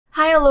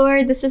Hi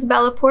Allure, this is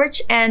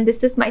Poarch and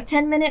this is my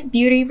 10-minute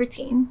beauty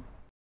routine.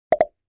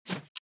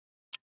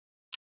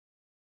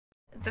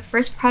 The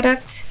first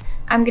product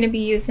I'm gonna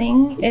be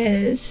using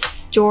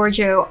is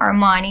Giorgio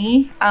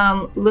Armani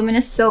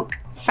Luminous Silk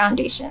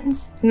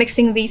Foundations.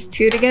 Mixing these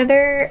two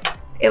together,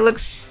 it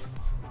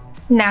looks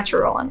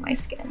natural on my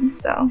skin,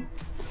 so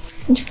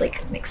I'm just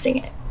like mixing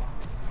it.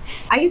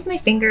 I use my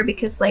finger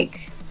because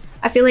like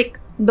I feel like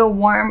the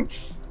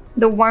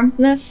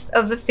warmthness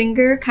of the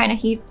finger kind of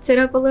heats it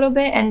up a little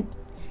bit and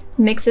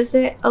mixes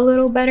it a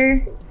little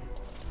better.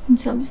 And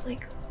so I'm just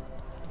like,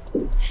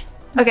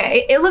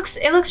 okay, it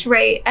looks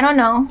right. I don't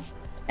know.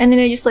 And then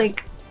I just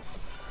like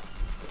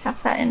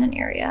tap that in an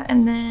area,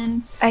 and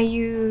then I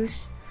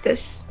use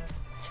this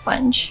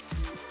sponge.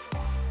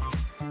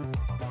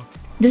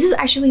 This is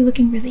actually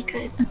looking really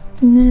good.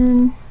 And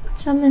then put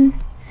some in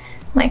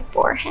my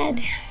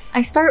forehead.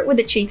 I start with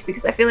the cheeks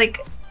because I feel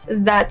like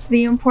that's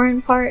the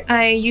important part.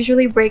 I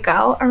usually break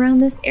out around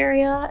this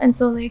area, and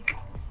so like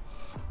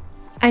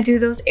I do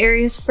those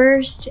areas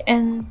first,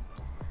 and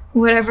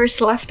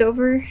whatever's left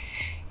over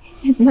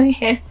in my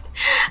hand,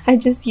 I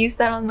just use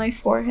that on my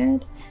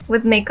forehead.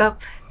 With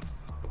makeup,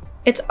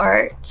 it's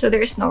art, so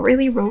there's no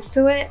really rules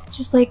to it.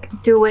 Just like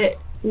do it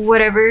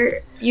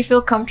whatever you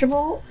feel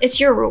comfortable. It's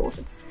your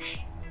rules.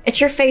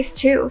 It's your face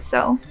too,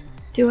 so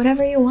do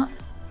whatever you want.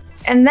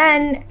 And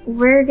then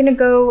we're gonna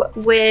go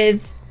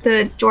with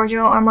the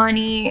Giorgio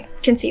Armani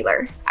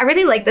concealer. I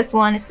really like this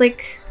one. It's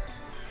like,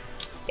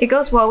 it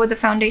goes well with the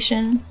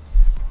foundation,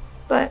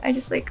 but I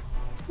just like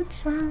put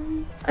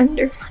some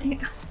under my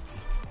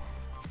eyes.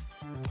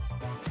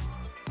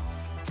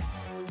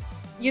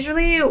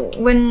 Usually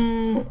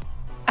when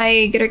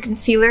I get a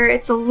concealer,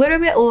 it's a little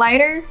bit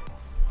lighter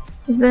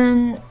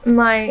than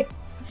my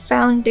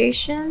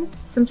foundation.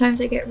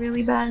 Sometimes I get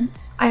really bad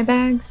eye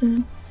bags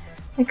and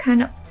I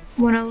kind of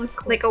want to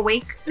look like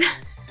awake.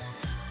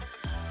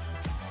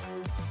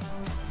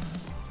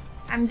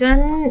 I'm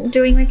done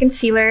doing my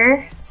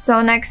concealer,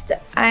 so next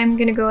I'm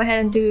gonna go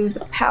ahead and do the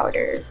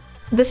powder.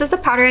 This is the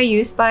powder I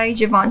use by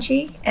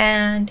Givenchy,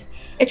 and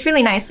it's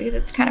really nice because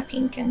it's kind of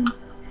pink, and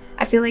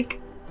I feel like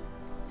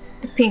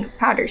the pink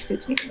powder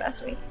suits me the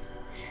best way.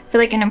 I feel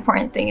like an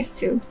important thing is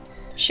to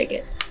shake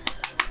it.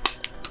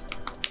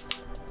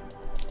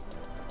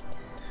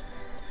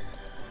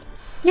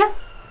 Yeah,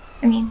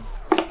 I mean,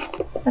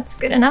 that's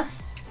good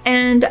enough.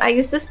 And I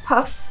use this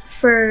puff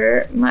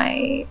for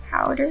my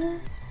powder.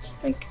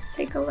 Just like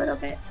take a little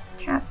bit,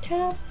 tap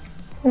tap.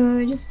 So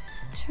I just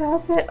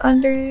tap it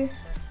under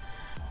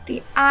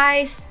the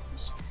eyes,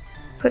 just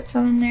put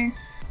some in there.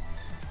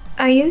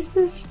 I use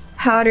this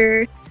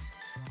powder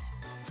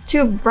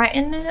to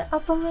brighten it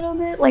up a little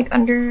bit, like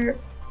under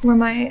where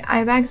my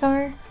eye bags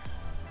are,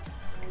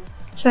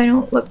 so I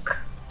don't look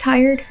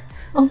tired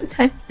all the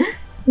time.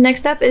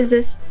 Next up is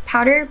this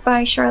powder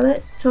by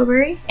Charlotte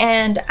Tilbury,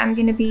 and I'm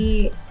gonna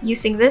be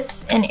using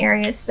this in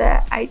areas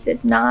that I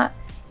did not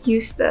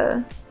use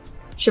the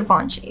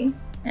Givenchy.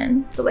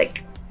 And so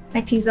like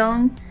my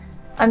T-zone,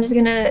 I'm just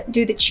gonna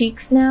do the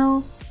cheeks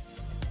now.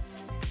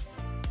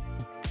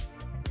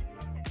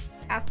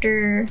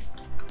 After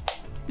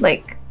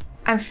like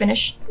I'm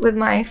finished with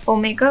my full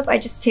makeup, I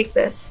just take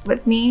this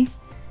with me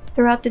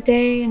throughout the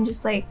day and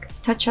just like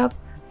touch up,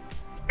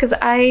 because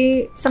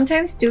I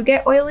sometimes do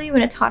get oily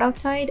when it's hot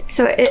outside,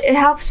 so it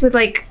helps with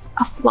like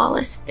a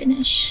flawless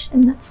finish,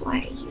 and that's why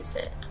I use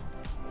it.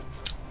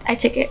 I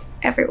take it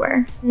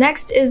everywhere.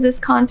 Next is this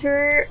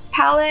contour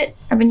palette.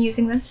 I've been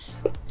using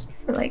this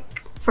for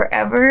like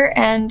forever,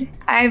 and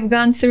I've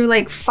gone through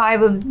like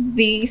 5 of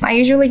these. I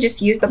usually just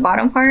use the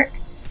bottom part,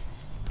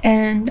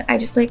 and I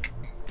just like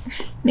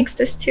mix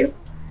this two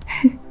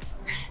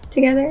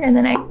together, and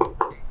then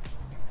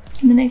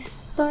I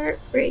start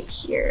right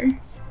here.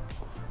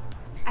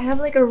 I have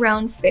like a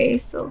round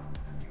face, so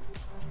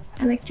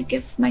I like to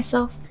give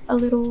myself a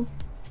little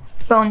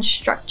bone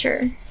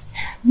structure.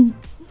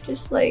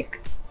 Just like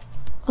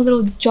a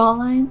little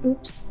jawline.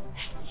 Oops.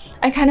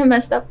 I kind of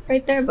messed up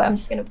right there, but I'm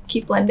just gonna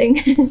keep blending.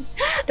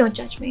 Don't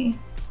judge me.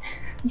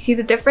 You see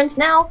the difference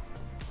now?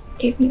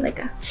 Gave me like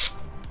a...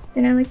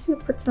 Then I like to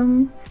put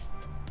some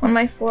on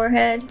my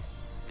forehead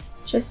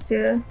just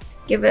to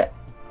give it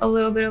a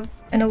little bit of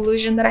an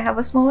illusion that I have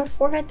a smaller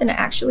forehead than I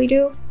actually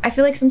do. I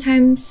feel like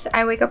sometimes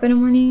I wake up in the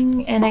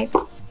morning and I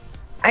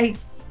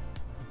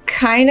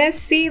kind of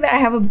see that I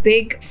have a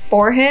big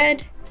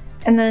forehead,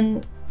 and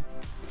then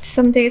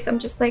some days I'm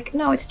just like,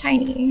 no, it's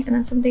tiny. And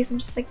then some days I'm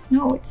just like,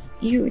 no, it's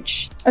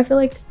huge. I feel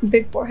like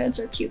big foreheads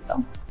are cute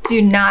though.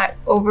 Do not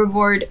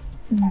overboard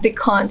the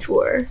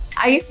contour.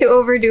 I used to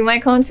overdo my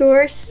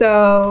contour,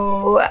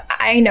 so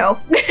I know.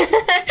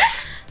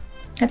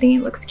 I think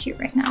it looks cute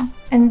right now.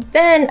 And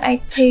then I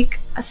take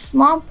a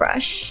small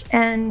brush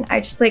and I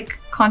just like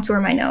contour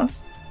my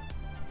nose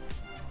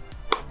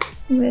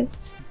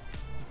with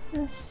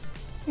this.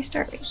 I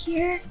start right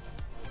here,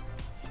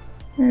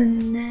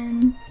 and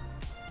then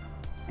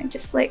I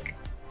just like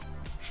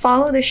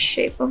follow the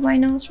shape of my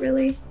nose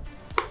really.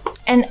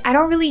 And I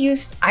don't really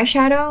use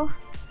eyeshadow.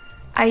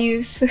 I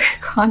use a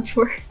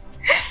contour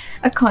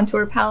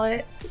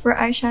palette for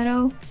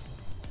eyeshadow.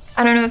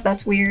 I don't know if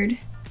that's weird.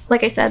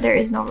 Like I said, there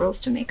is no rules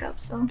to makeup,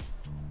 so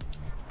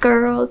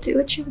girl, do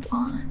what you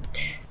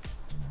want.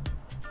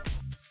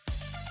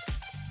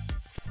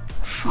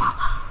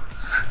 Voila.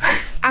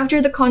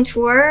 After the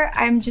contour,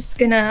 I'm just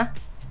gonna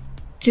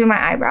do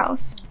my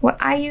eyebrows. What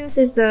I use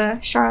is the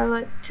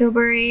Charlotte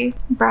Tilbury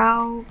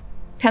brow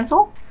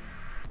pencil.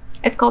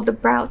 It's called the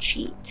Brow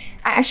Cheat.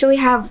 I actually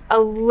have a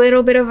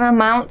little bit of an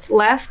amount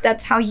left.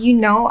 That's how you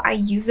know I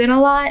use it a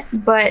lot,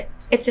 but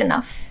it's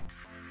enough.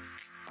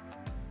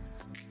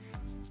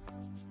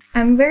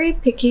 I'm very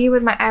picky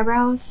with my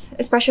eyebrows,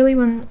 especially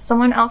when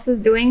someone else is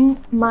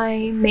doing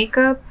my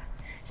makeup.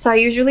 So I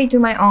usually do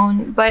my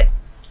own, but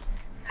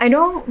I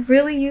don't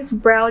really use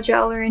brow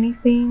gel or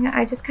anything.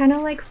 I just kind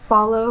of like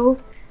follow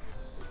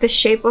the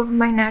shape of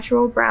my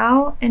natural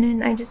brow, and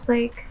then I just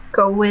like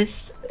go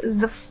with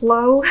the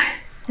flow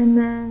and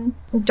then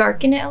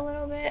darken it a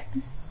little bit.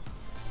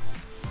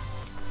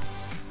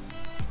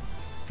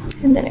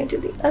 And then I do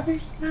the other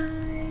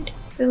side.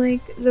 I feel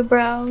like the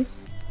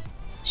brows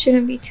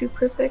shouldn't be too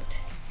perfect.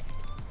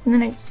 And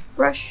then I just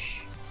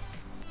brush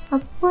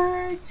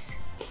upwards.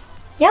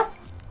 Yeah,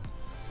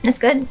 that's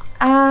good.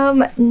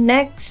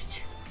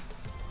 Next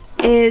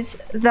is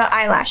the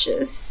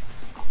eyelashes.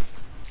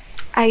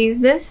 I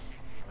use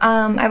this.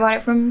 I bought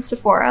it from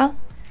Sephora.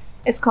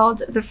 It's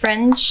called the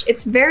French.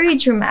 It's very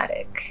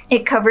dramatic.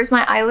 It covers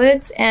my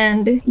eyelids,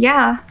 and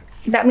yeah,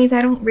 that means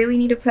I don't really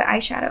need to put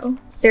eyeshadow.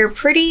 They're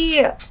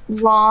pretty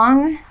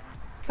long,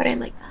 but I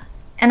like that.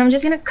 And I'm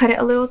just gonna cut it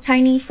a little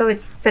tiny so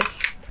it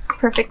fits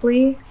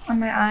perfectly on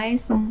my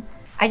eyes. And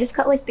I just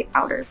cut like the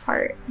outer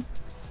part.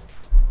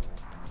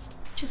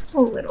 Just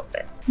a little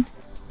bit.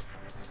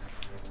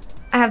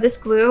 I have this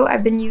glue.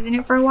 I've been using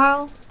it for a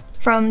while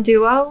from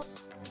Duo.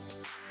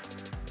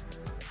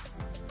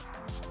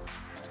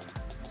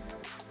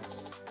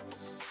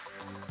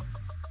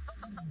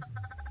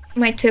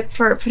 My tip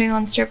for putting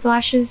on strip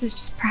lashes is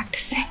just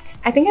practicing.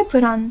 I think I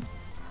put on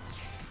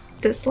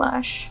this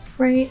lash,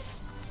 right?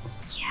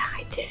 Yeah,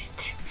 I did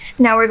it.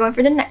 Now we're going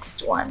for the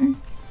next one.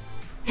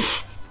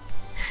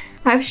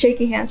 I have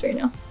shaky hands right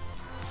now.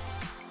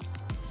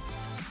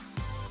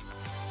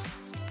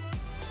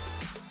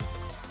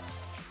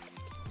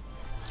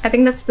 I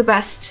think that's the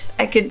best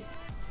I could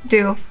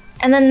do.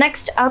 And then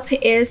next up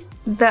is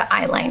the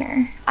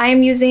eyeliner. I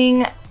am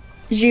using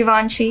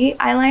Givenchy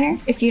eyeliner.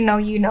 If you know,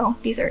 you know.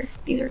 These are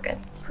good.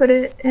 Put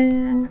it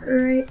in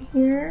right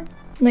here,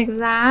 like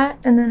that,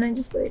 and then I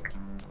just like,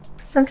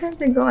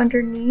 sometimes I go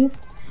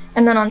underneath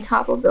and then on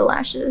top of the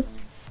lashes.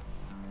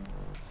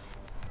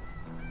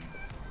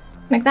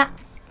 Like that.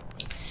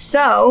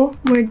 So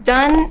we're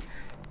done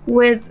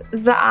with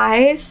the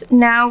eyes.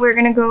 Now we're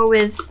gonna go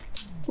with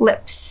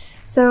lips.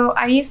 So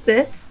I use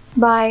this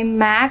by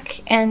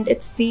MAC, and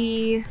it's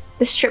the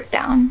strip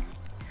down.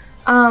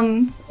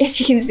 As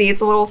you can see,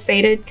 it's a little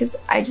faded because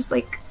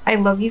I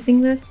love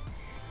using this,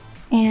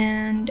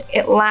 and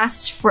it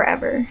lasts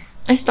forever.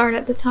 I start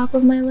at the top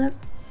of my lip.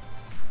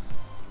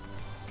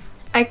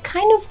 I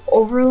kind of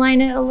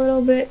overline it a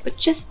little bit, but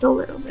just a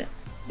little bit,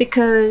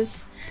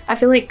 because I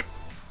feel like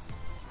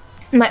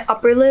my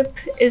upper lip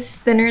is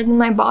thinner than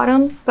my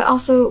bottom, but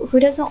also who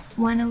doesn't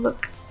want to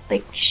look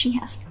like she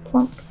has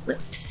plump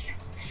lips?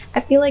 I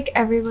feel like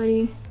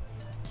everybody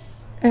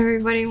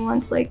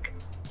wants like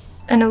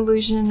an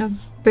illusion of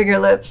bigger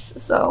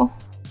lips, so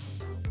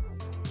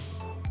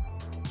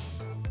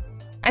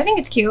I think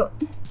it's cute.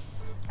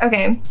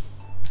 Okay,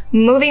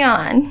 moving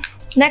on.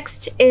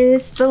 Next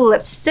is the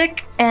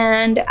lipstick,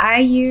 and I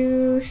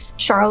use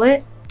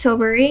Charlotte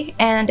Tilbury,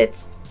 and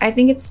I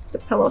think it's the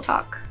Pillow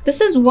Talk.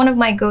 This is one of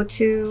my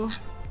go-to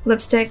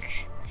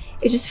lipstick.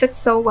 It just fits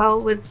so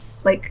well with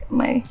like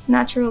my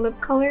natural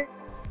lip color.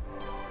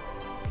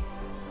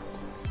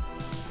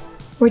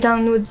 We're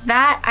done with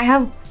that. I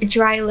have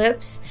dry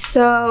lips,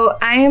 so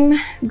I'm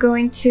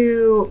going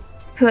to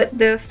put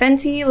the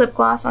Fenty lip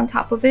gloss on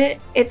top of it.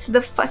 It's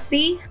the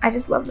Fussy. I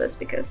just love this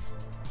because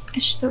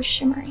it's so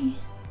shimmery.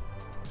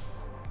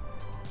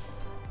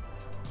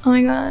 Oh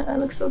my god, I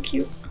look so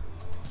cute.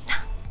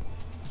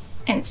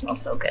 And it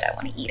smells so good, I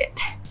want to eat it.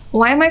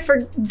 Why am I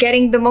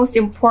forgetting the most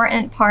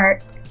important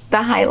part? The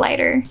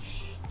highlighter.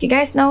 If you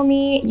guys know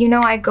me, you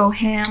know I go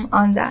ham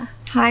on the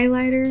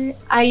highlighter.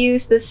 I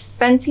use this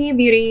Fenty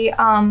Beauty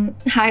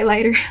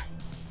highlighter.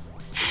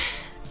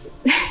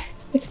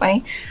 It's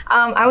funny.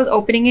 I was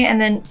opening it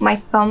and then my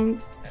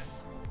thumb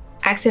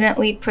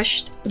accidentally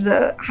pushed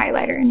the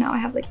highlighter, and now I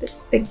have like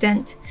this big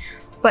dent.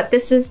 But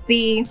this is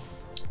the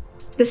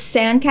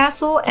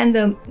Sandcastle and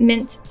the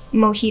Mint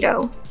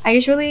Mojito. I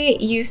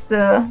usually use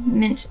the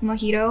Mint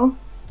Mojito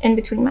in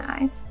between my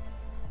eyes.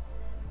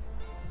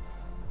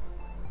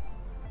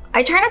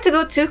 I try not to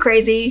go too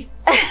crazy,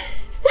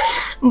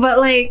 but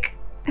like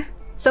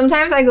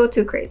sometimes I go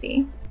too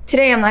crazy.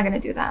 Today I'm not gonna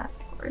do that,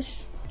 of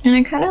course. And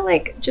I kind of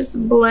like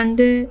just blend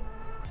it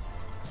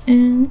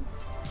in.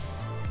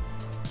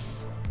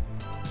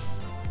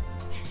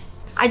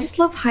 I just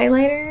love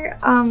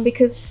highlighter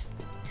because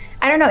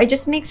I don't know, it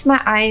just makes my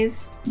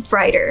eyes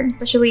brighter,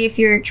 especially if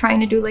you're trying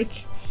to do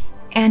like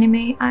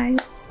anime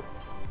eyes,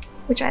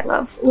 which I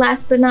love.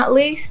 Last but not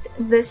least,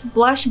 this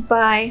blush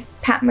by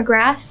Pat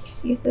McGrath.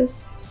 Just use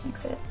this, just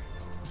mix it.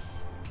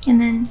 And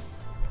then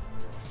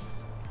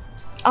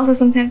also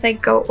sometimes I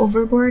go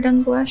overboard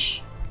on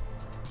blush.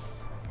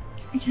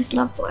 I just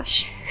love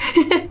blush.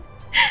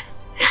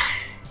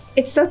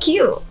 It's so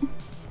cute.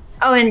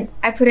 Oh, and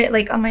I put it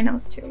like on my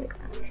nose too, like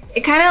that.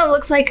 It kind of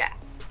looks like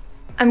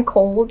I'm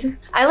cold.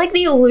 I like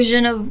the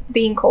illusion of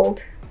being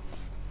cold.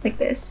 Like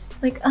this.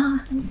 Like,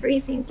 ah, I'm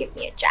freezing, give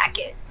me a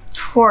jacket. Of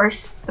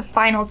course, the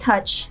final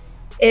touch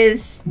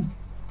is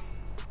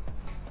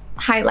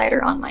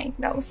highlighter on my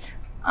nose.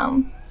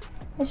 I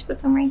should put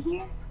some right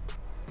here.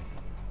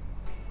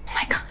 Oh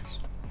my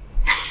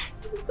gosh.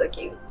 This is so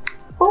cute.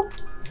 Oh.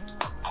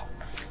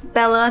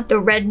 Bella the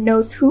Red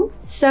Nose Who.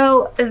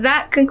 So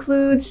that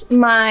concludes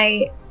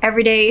my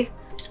everyday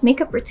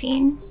makeup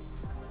routine.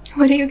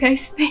 What do you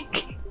guys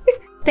think?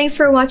 Thanks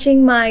for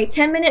watching my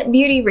 10-minute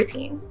beauty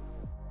routine.